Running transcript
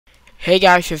Hey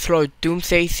guys, it's Lord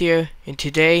Doomsays here, and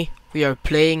today we are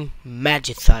playing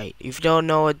Magicite. If you don't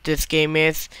know what this game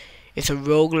is, it's a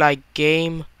roguelike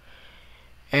game.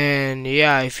 And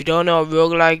yeah, if you don't know what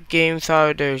roguelike games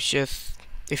are, there's just,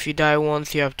 if you die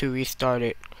once, you have to restart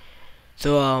it.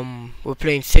 So we're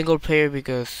playing single player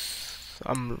because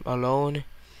I'm alone.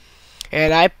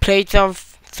 And I played some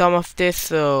of this,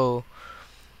 so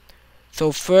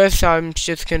first I'm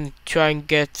just gonna try and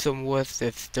get some with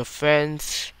this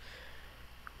defense.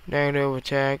 Negative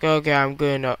attack. Okay, I'm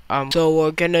gonna so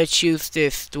we're gonna choose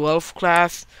this 12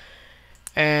 class,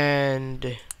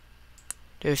 and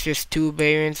there's just two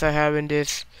variants I have in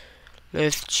this.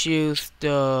 Let's choose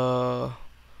the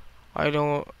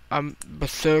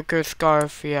Berserker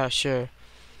Scarf. Yeah, sure.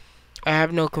 I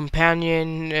have no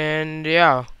companion, and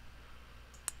yeah,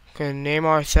 gonna name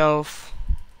ourselves.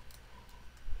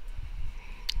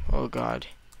 Oh God,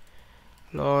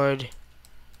 Lord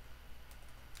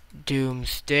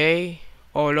Doomsday.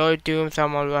 Oh, Lord Dooms,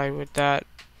 I'm alright with that.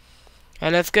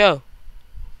 And let's go.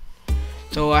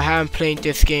 So I haven't played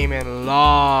this game in a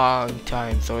long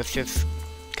time, so let's just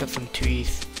cut some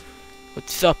trees.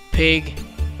 What's up, pig?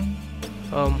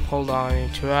 Hold on,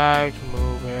 interact,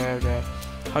 move, whatever.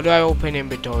 How do I open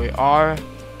inventory? R?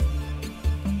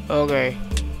 Okay.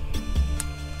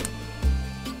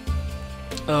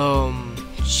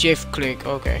 Shift click,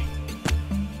 okay.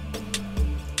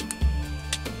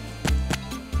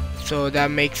 So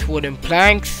that makes wooden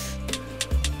planks,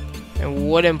 and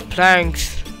wooden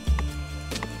planks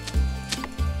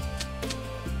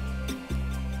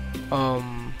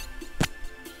I'm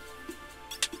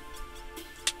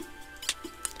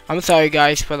sorry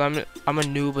guys, but I'm a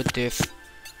noob at this.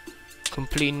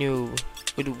 Complete noob.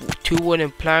 With two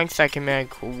wooden planks I can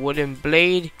make a wooden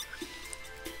blade.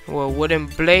 Well, wooden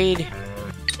blade.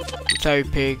 I'm sorry,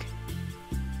 pig.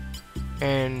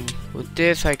 And with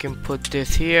this I can put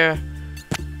this here.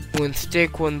 One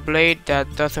stick, one blade.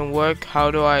 That doesn't work. How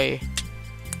do I...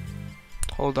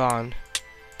 Hold on.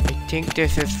 I think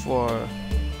this is for...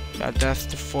 Yeah,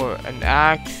 that's for an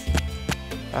axe.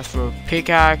 That's for a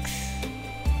pickaxe.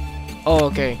 Oh,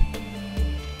 okay.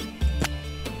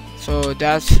 So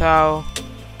that's how...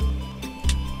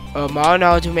 I don't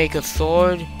know how to make a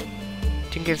sword. I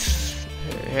think it's...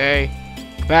 Hey.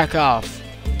 Back off.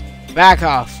 Back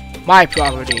off. My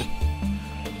property.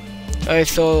 Okay,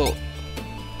 so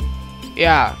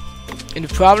yeah, and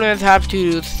the problem is I have to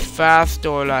do this fast,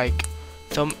 or like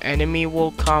some enemy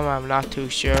will come. I'm not too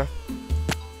sure.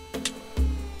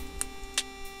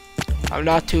 I don't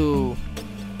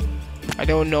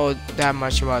know that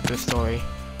much about the story.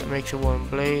 It makes it one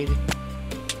blade.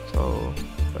 So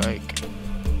like,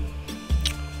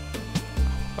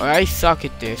 I suck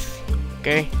at this.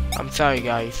 Okay, I'm sorry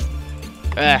guys.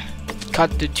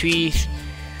 Cut the trees,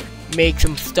 make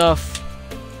some stuff.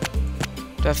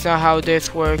 That's not how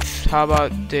this works. How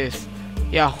about this?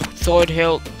 Yeah, sword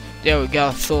hilt. There we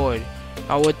got a sword.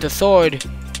 Now with the sword,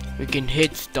 we can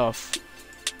hit stuff.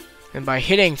 And by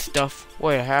hitting stuff,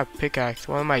 wait, I have pickaxe.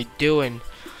 What am I doing?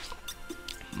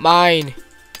 Mine.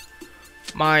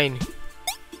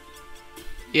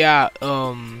 Yeah,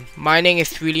 mining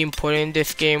is really important in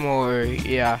this game, or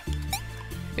yeah,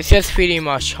 it's just pretty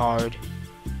much hard.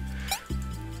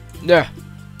 Nah.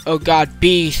 Oh God,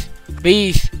 bees. At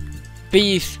least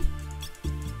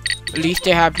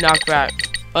they have knockback.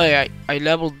 Oh yeah, I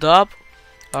leveled up.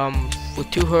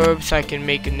 With 2 herbs I can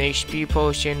make an HP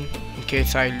potion in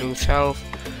case I lose health.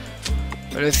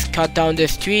 But let's cut down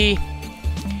this tree,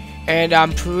 and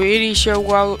I'm pretty sure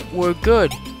we're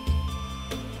good.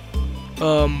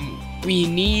 We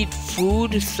need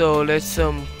food, so let's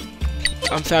I'm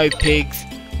sorry, pigs.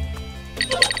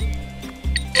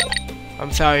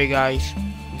 I'm sorry guys.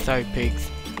 I'm sorry, pigs.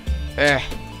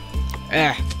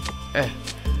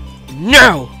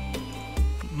 No!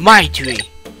 My tree!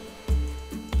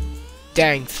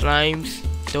 Dang slimes.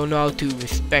 Don't know how to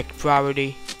respect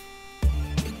property.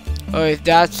 Alright,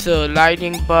 that's a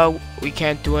lightning bug. We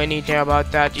can't do anything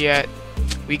about that yet.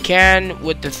 We can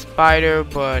with the spider,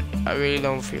 but I really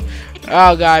don't feel...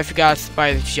 Oh god, I forgot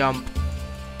spider jump.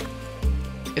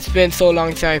 It's been so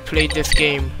long since I played this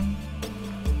game.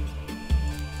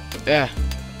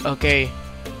 Okay.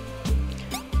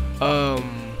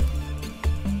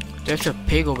 There's a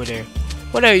pig over there.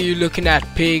 What are you looking at,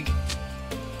 pig?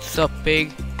 What's up,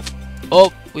 pig?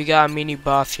 Oh, we got a mini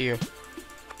boss here.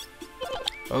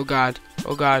 Oh god.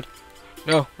 Oh god.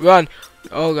 No, run.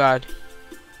 Oh god.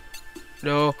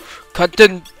 No. Cut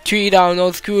the tree down.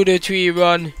 Don't screw the tree.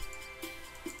 Run.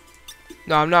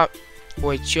 No, I'm not.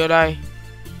 Wait, should I?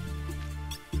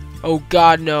 Oh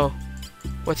god, no.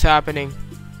 What's happening?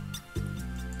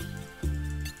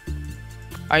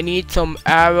 I need some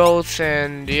arrows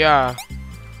and yeah.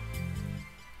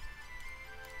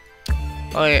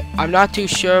 Okay, I'm not too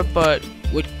sure, but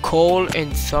with coal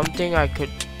and something I could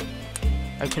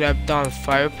have done a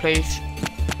fireplace.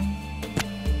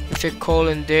 Is it coal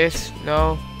in this?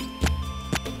 No.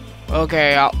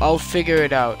 Okay, I'll figure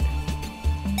it out.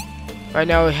 Right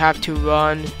now we have to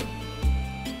run.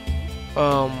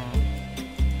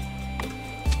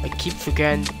 I keep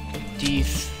forgetting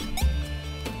these.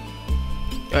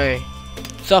 Hey,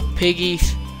 what's up,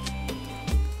 piggies?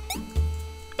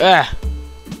 Oh,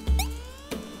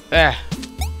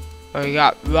 we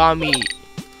got raw meat.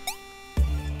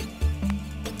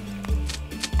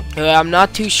 I'm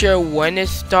not too sure when it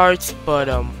starts, but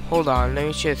hold on, let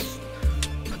me just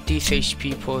put these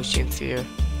HP potions here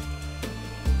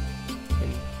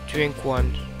and drink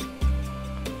one.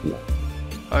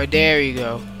 Oh, there you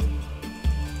go.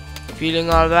 Feeling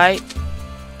alright?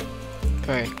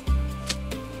 Okay.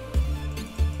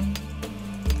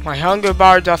 My hunger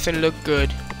bar doesn't look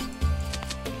good.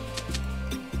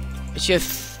 I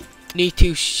just need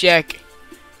to check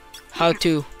how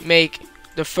to make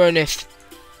the furnace.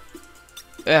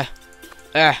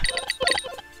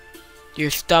 Your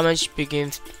stomach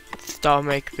begins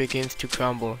to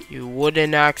crumble. Your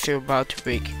wooden axe are about to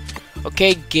break.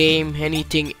 Okay, game.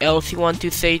 Anything else you want to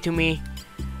say to me?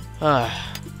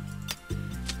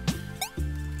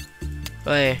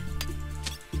 Okay.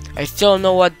 I still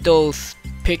know what those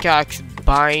pickaxe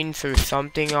binds or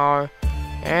something are,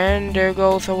 and there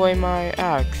goes away my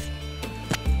axe.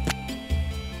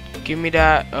 Give me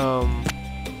that.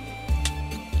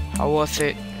 How was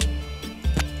it?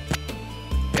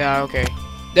 Yeah, okay.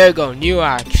 There you go, new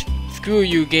axe. Screw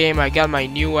you, game. I got my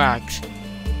new axe.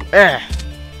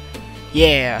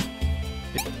 Yeah,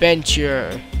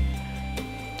 adventure.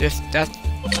 That's.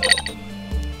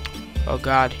 Oh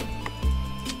God,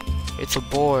 it's a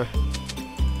boar.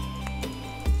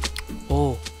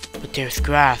 Oh, but there's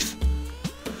grass.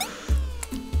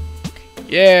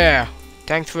 Yeah,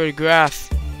 thanks for the grass.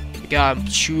 We got a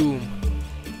choom.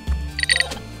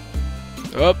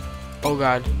 Up. Oh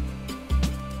God.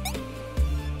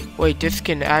 Wait, this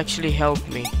can actually help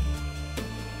me.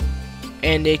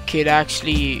 And it could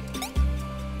actually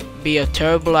be a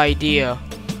terrible idea.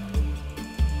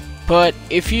 But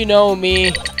if you know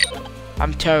me,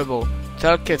 I'm terrible.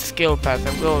 Select a skill pass.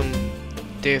 I'm going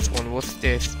this one. What's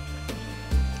this?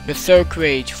 Berserk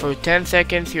Rage. For 10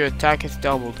 seconds your attack is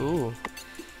doubled. Ooh.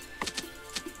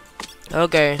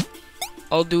 Okay.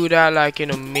 I'll do that like in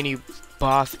a mini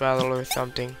boss battle or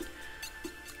something.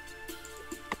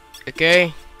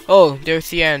 Okay. Oh, there's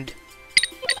the end.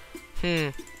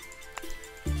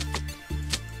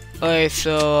 Okay,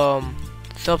 so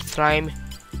stop slime.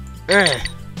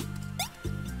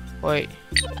 Wait.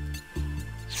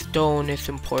 Stone is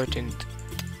important.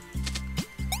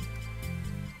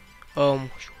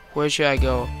 Where should I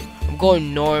go? I'm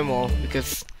going normal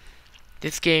because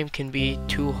this game can be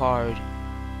too hard.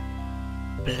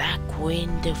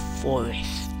 Blackwind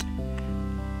Forest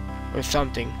or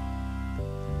something.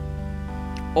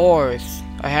 Ores.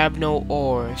 I have no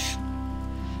ores.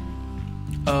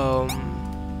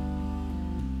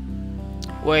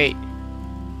 Wait.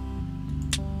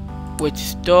 With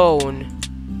stone,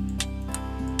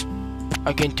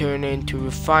 I can turn it into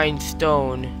refined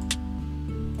stone.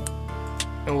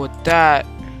 And with that,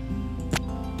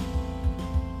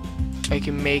 I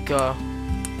can make a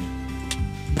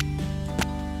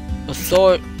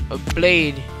sword, a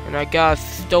blade, and I got a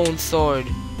stone sword.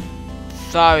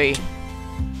 Sorry.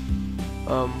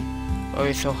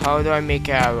 Okay, so how do I make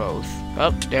arrows?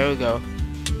 Oh, there we go.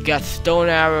 We got stone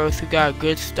arrows, we got a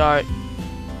good start.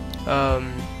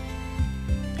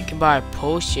 You can buy a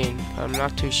potion, I'm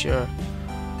not too sure.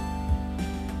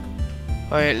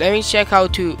 Alright, let me check how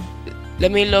to,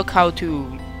 let me look how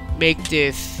to make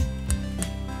this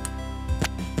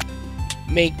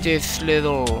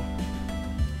little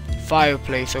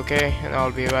fireplace, okay? And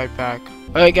I'll be right back.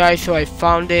 Alright guys, so I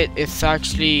found it. It's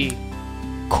actually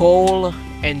coal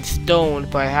and stone,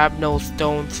 but I have no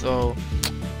stone, so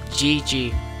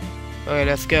GG. Okay,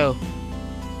 let's go.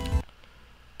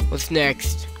 What's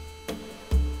next?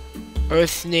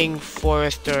 Earthling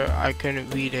Forester, I couldn't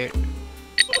read it.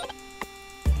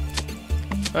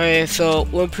 Okay, so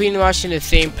we're pretty much in the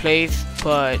same place,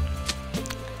 but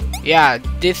yeah,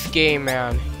 this game,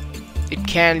 man, it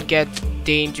can get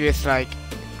dangerous. Like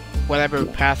whatever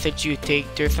passage you take,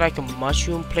 there's like a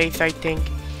mushroom place, I think.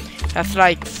 That's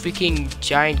like freaking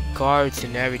giant guards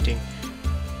and everything.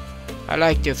 I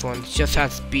like this one. It just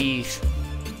has bees.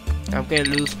 I'm gonna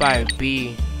lose by a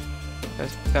bee.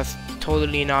 That's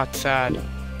totally not sad.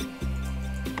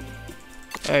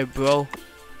 Hey bro,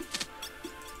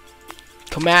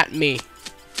 Come at me.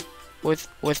 What's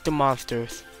the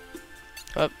monsters?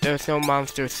 Oh, there's no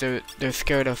monsters, so they're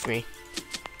scared of me.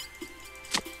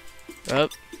 Oh,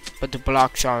 but the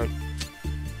blocks aren't.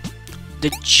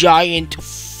 The giant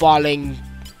falling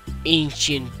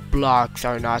ancient blocks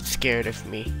are not scared of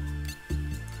me.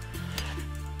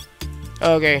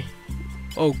 Okay.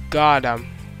 Oh god,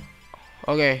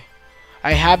 okay.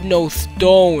 I have no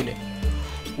stone.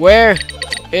 Where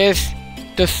is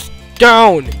the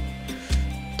stone?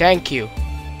 Thank you.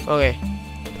 Okay.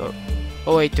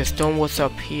 Oh wait, the stone was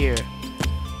up here.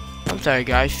 I'm sorry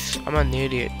guys, I'm an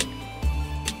idiot.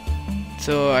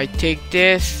 So I take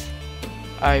this,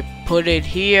 I put it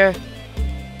here,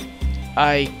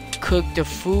 I cook the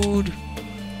food,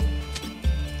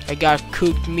 I got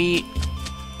cooked meat,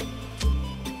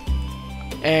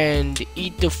 and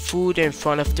eat the food in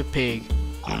front of the pig.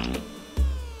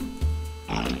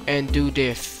 And do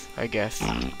this, I guess.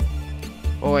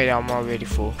 Oh wait, I'm already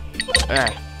full.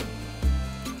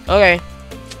 Okay.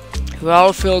 We're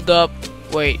all filled up.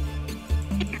 Wait.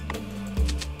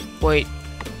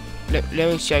 Let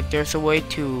me check. There's a way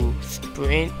to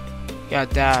sprint. Yeah,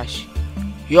 dash.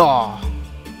 Yeah.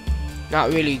 Not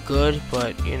really good,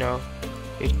 but you know,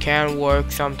 it can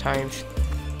work sometimes.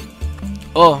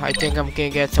 Oh, I think I'm gonna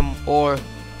get some ore.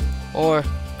 Ore,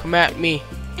 come at me.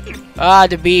 Ah,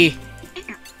 the bee.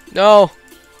 No.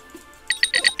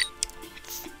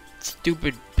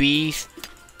 Stupid bees.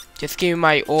 Just give me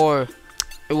my ore.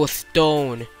 It was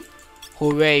stone.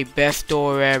 Hooray, best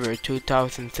ore ever,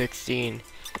 2016.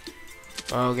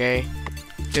 Okay.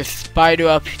 The spider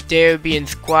up there being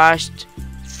squished.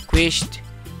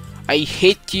 I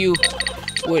hit you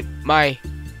with my...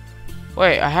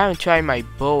 Wait, I haven't tried my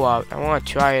bow out. I want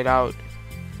to try it out.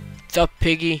 What's up,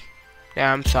 piggy?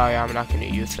 Nah, I'm sorry, I'm not gonna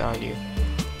use it on you.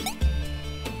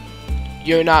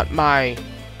 You're not my...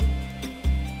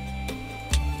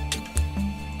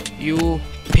 You,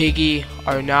 piggy,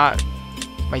 are not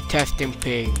my testing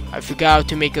pig. I forgot how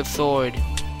to make a sword.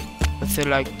 Let's say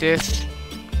like this.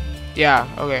 Yeah,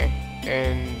 okay.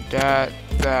 And that.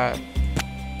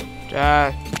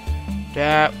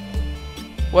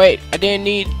 Wait, I didn't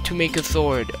need to make a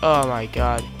sword. Oh my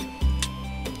god.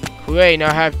 Hooray, now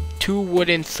I have 2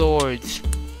 wooden swords.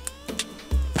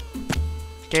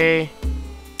 Okay.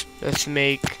 Let's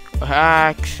make a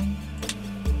axe.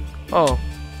 Oh.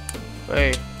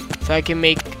 Wait. So I can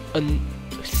make a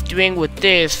string with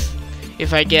this.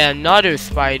 If I get another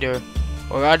spider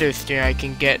or other string, I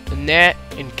can get a net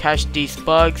and catch these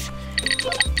bugs.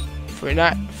 For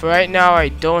right now, I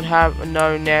don't have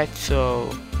another net,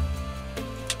 so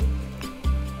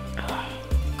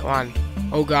come on.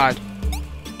 Oh god.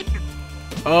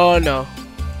 Oh no.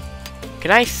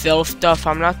 Can I sell stuff?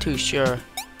 I'm not too sure.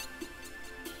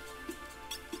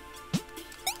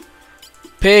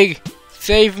 Pig,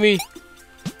 save me.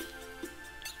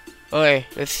 Okay,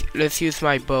 let's use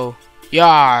my bow.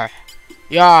 Yar!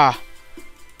 Yar!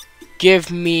 Give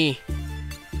me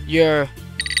your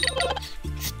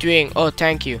string. Oh,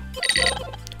 thank you.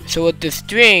 So with the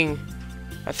string,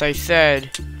 as I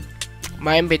said,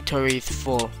 my inventory is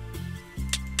full.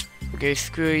 Okay,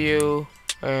 screw you.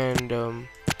 And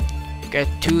get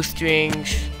 2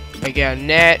 strings. I got a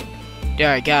net. There,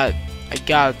 I got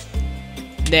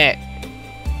net.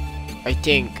 I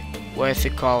think. What is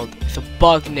it called? It's a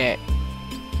bug net.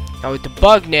 Now with the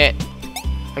bug net,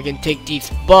 I can take these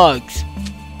bugs.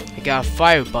 I got a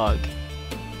fire bug.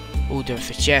 Oh, there's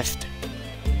a chest.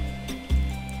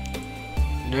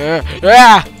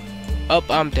 Ah! Oh,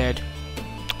 I'm dead.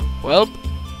 Well,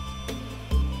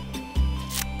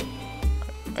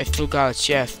 I still got a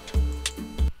chest.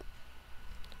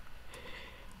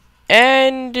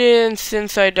 And then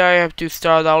since I die, I have to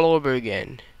start all over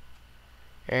again.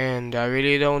 And I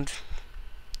really don't...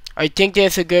 I think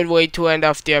that's a good way to end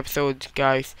off the episode,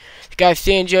 guys. If you guys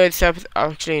still enjoyed this episode...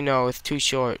 Actually, no, it's too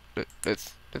short.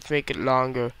 Let's make it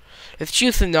longer. Let's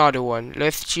choose another one.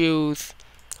 Let's choose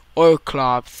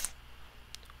Orclops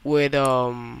with,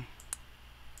 I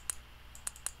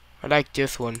like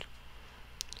this one.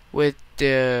 With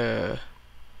the...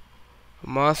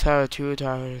 Must have 2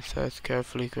 times. That's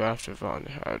carefully crafted on.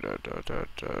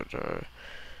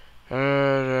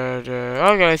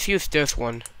 Okay, let's use this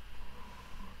one.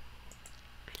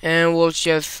 And we'll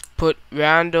just put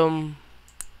random,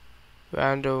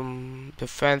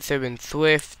 defensive and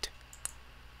swift,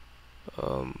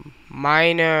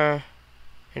 minor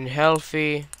and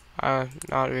healthy.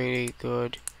 Not really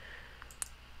good.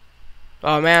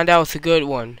 Oh man, that was a good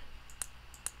one.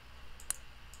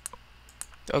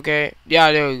 Okay,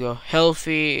 yeah, there we go.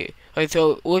 Healthy. Okay,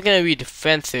 so we're gonna be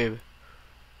defensive.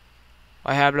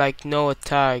 I have like no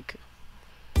attack.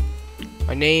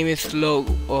 My name is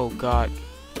Oh god.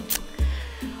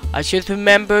 I should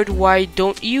remembered why I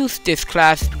don't use this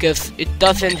class, because it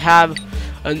doesn't have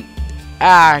an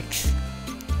axe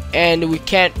and we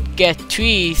can't get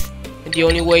trees, and the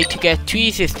only way to get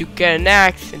trees is to get an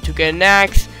axe, and to get an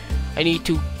axe I need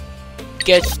to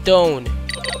get stone.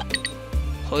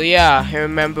 Oh yeah, I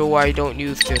remember why I don't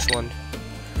use this one.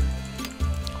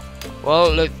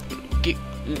 Well,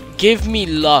 give me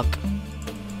luck.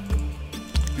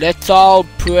 Let's all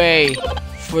pray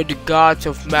for the gods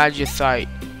of Magicite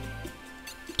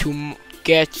to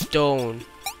get stone.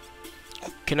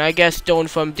 Can I get stone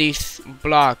from these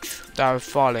blocks that are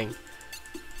falling?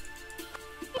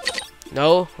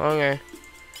 No? Okay.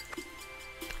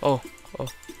 Oh.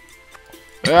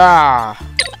 Yeah.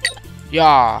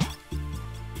 Yeah.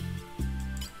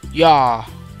 Yeah.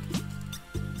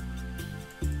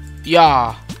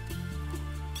 Yeah.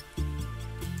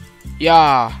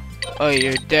 Yeah. Oh,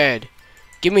 you're dead.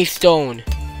 Give me stone.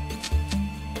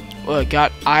 Oh, I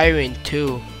got iron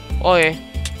too. Oh, yeah.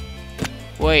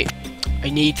 Wait.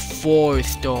 I need 4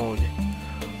 stone.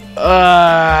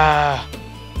 Oh,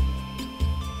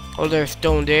 there's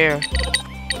stone there.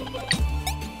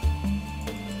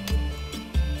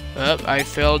 I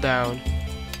fell down.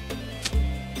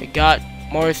 I got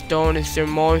more stone. Is there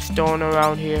more stone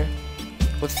around here?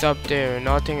 What's up there?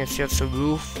 Nothing. It's just a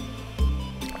roof.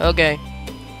 Okay.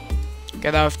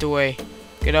 Get out of the way.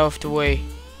 Get out of the way.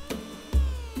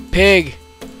 Pig!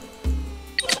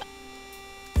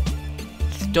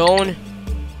 Stone?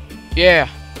 Yeah.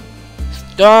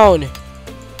 Stone!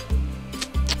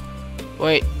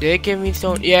 Wait, did they give me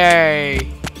stone? Yay!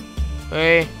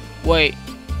 Wait.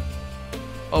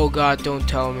 Oh god, don't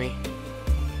tell me.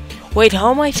 Wait,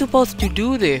 how am I supposed to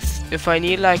do this? If I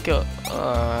need like a...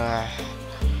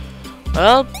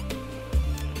 well...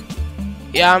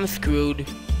 yeah, I'm screwed.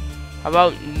 How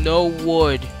about no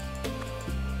wood?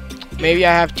 Maybe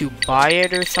I have to buy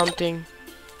it or something?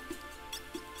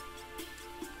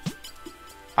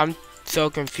 I'm so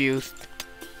confused.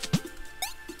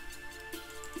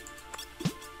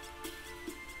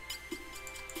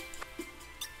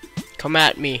 Come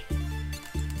at me.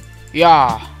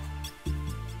 Yeah.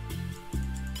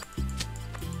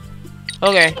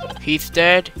 Okay, he's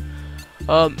dead.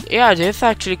 Yeah, this is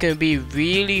actually gonna be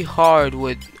really hard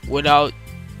without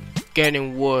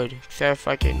getting wood. Except if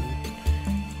I can.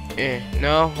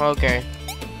 No? Okay.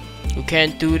 You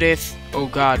can't do this. Oh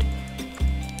god.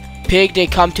 Pig, they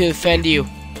come to defend you.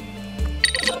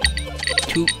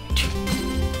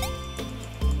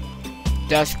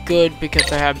 That's good because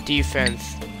I have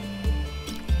defense.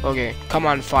 Okay, come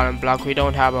on, fallen block. We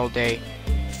don't have all day.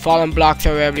 Fallen blocks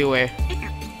are everywhere.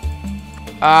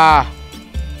 Ah.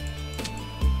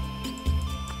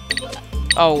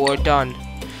 Oh, we're done.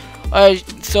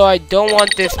 So I don't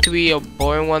want this to be a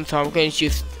boring one, so I'm gonna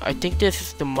choose. I think this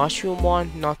is the mushroom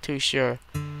one. Not too sure.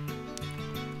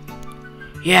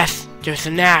 Yes, there's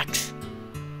an axe.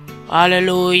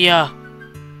 Hallelujah.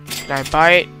 Can I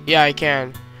buy it? Yeah, I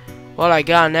can. Well, I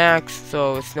got an axe,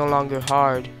 so it's no longer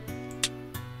hard.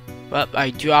 Well, I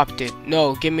dropped it.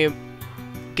 No, give me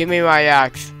my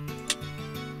axe.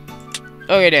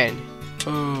 Okay then.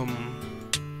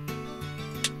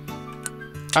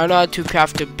 I don't know how to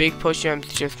craft a big potion. I'm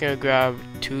just gonna grab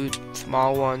 2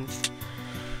 small ones.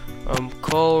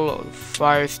 Coal,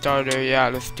 fire starter. Yeah,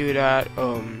 let's do that.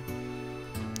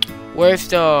 Where's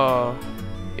the...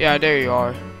 yeah, there you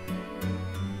are.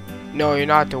 No, you're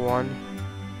not the one.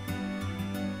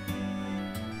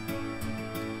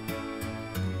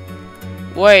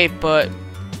 Wait, but...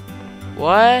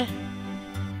 what?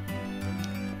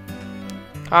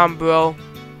 Come on, bro.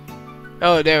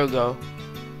 Oh, there we go.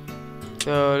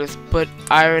 So, let's put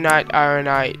ironite.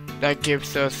 That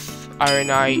gives us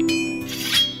ironite.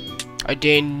 I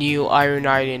didn't knew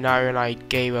ironite and ironite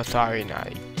gave us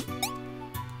ironite.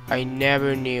 I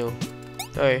never knew.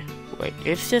 Sorry, wait,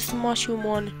 is this the mushroom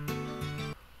one?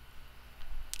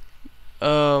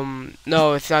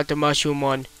 No, it's not the mushroom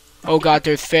one. Oh god,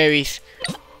 there's fairies.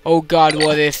 Oh god,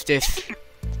 what is this?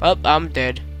 Oh, I'm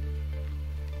dead.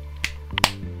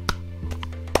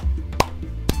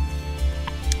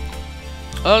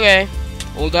 Okay,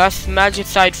 well that's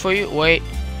Magicite for you. Wait,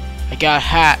 I got a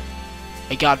hat.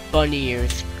 I got bunny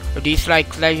ears. Are these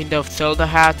like Legend of Zelda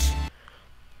hats?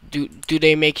 Do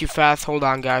they make you fast? Hold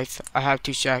on guys, I have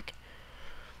to check.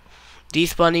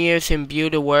 These bunny ears imbue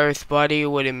the wearer's body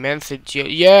with immense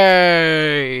agility.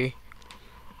 Yay!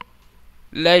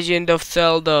 Legend of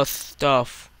Zelda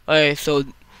stuff. Okay, so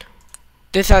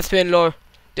this has been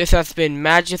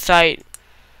Magicite.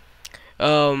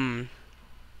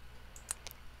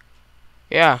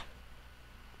 Yeah,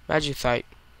 Magicite.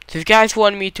 So if you guys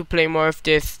want me to play more of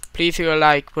this, please leave a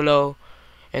like below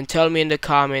and tell me in the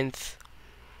comments.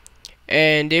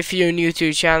 And if you're new to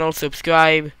the channel,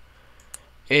 subscribe.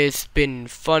 It's been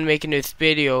fun making this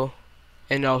video,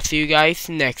 and I'll see you guys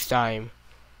next time.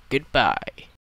 Goodbye.